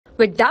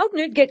With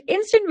Doubtnut, get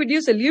instant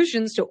video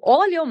solutions to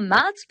all your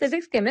maths,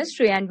 physics,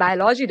 chemistry, and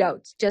biology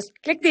doubts. Just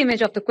click the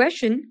image of the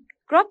question,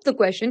 crop the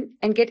question,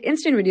 and get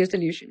instant video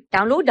solution.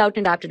 Download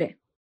Doubtnut app today.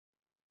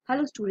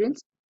 Hello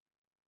students,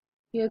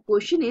 your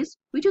question is,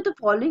 which of the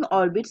following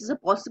orbits is a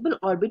possible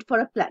orbit for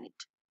a planet?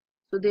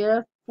 So there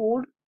are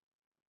 4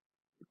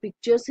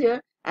 pictures here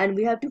and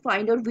we have to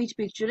find out which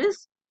picture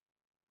is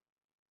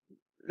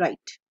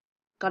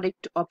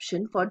correct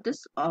option for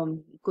this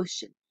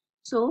question.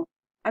 So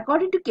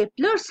according to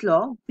Kepler's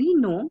law, we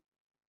know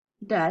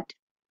that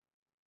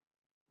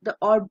the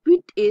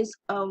orbit is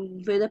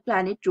where the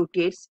planet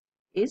rotates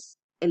is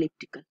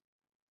elliptical.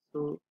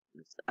 So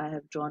I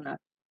have drawn an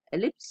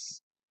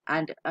ellipse,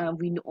 and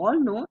we all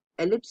know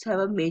ellipse have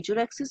a major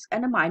axis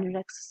and a minor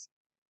axis.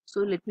 So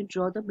let me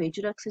draw the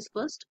major axis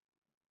first.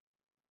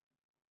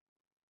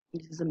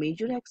 This is a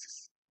major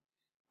axis,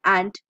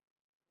 and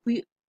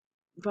we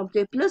from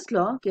Kepler's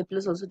law,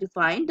 Kepler's also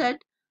defined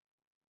that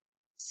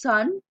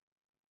sun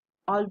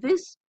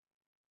always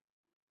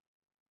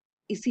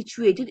is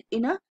situated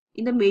in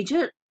the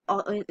major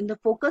in the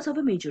focus of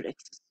a major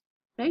axis,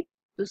 right?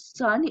 So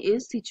sun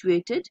is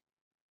situated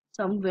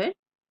somewhere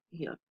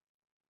here.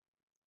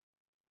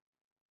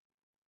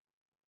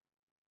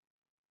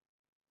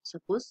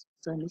 Suppose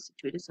sun is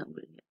situated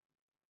somewhere here.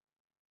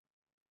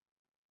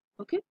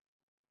 Okay.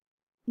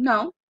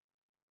 Now,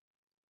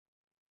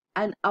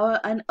 an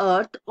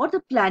Earth or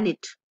the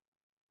planet,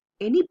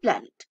 any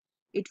planet,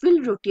 it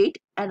will rotate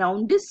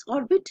around this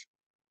orbit.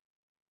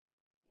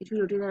 It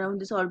will rotate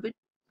around this orbit.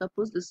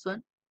 Suppose this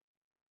one.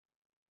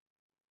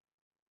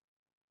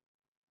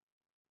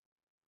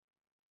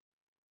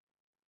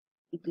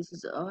 If this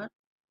is our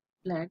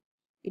planet,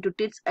 it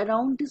rotates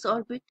around this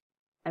orbit,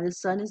 and the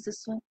sun is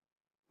this one,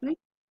 right?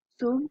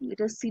 So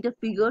let us see the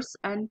figures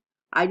and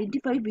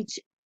identify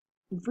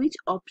which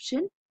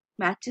option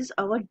matches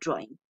our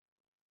drawing.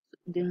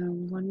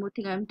 Then one more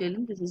thing I am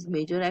telling, this is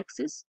major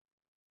axis,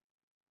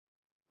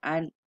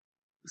 and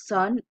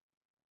sun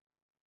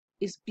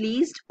is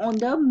placed on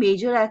the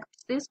major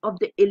axis of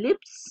the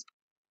ellipse,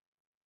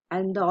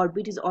 and the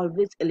orbit is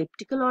always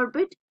elliptical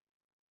orbit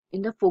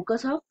in the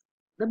focus of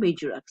the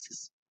major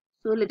axis.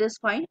 So let us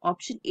find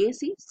option A.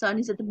 See, sun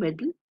is at the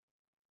middle.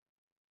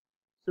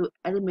 So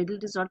at the middle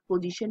it is not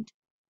positioned.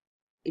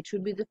 It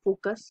should be the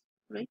focus,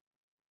 right?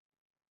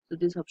 So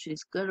this option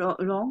is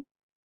wrong.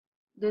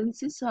 Then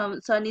see,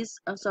 sun is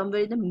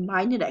somewhere in the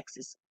minor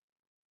axis.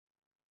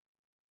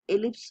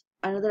 Ellipse,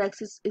 another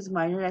axis is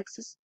minor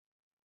axis.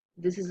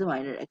 This is the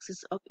minor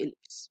axis of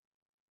ellipse.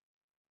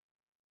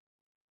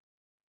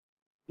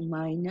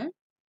 Minor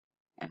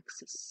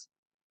axis.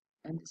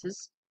 And this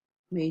is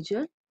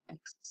major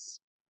axis.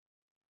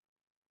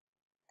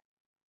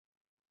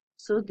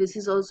 So this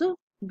is also,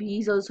 B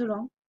is also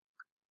wrong.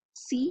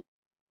 C,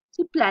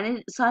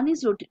 sun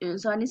is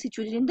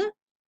situated in the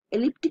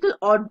elliptical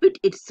orbit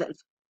itself.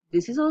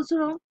 This is also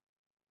wrong.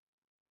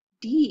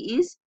 D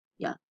is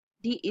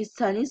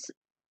sun is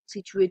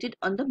situated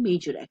on the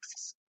major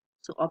axis.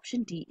 So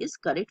option D is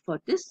correct for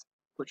this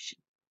question.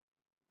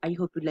 I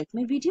hope you like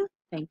my video.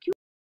 Thank you.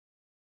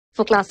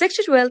 For class 6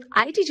 to 12,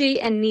 IIT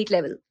JEE and NEET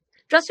level.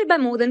 Trusted by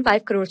more than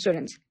 5 crore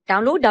students.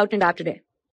 Download Doubtnut app today.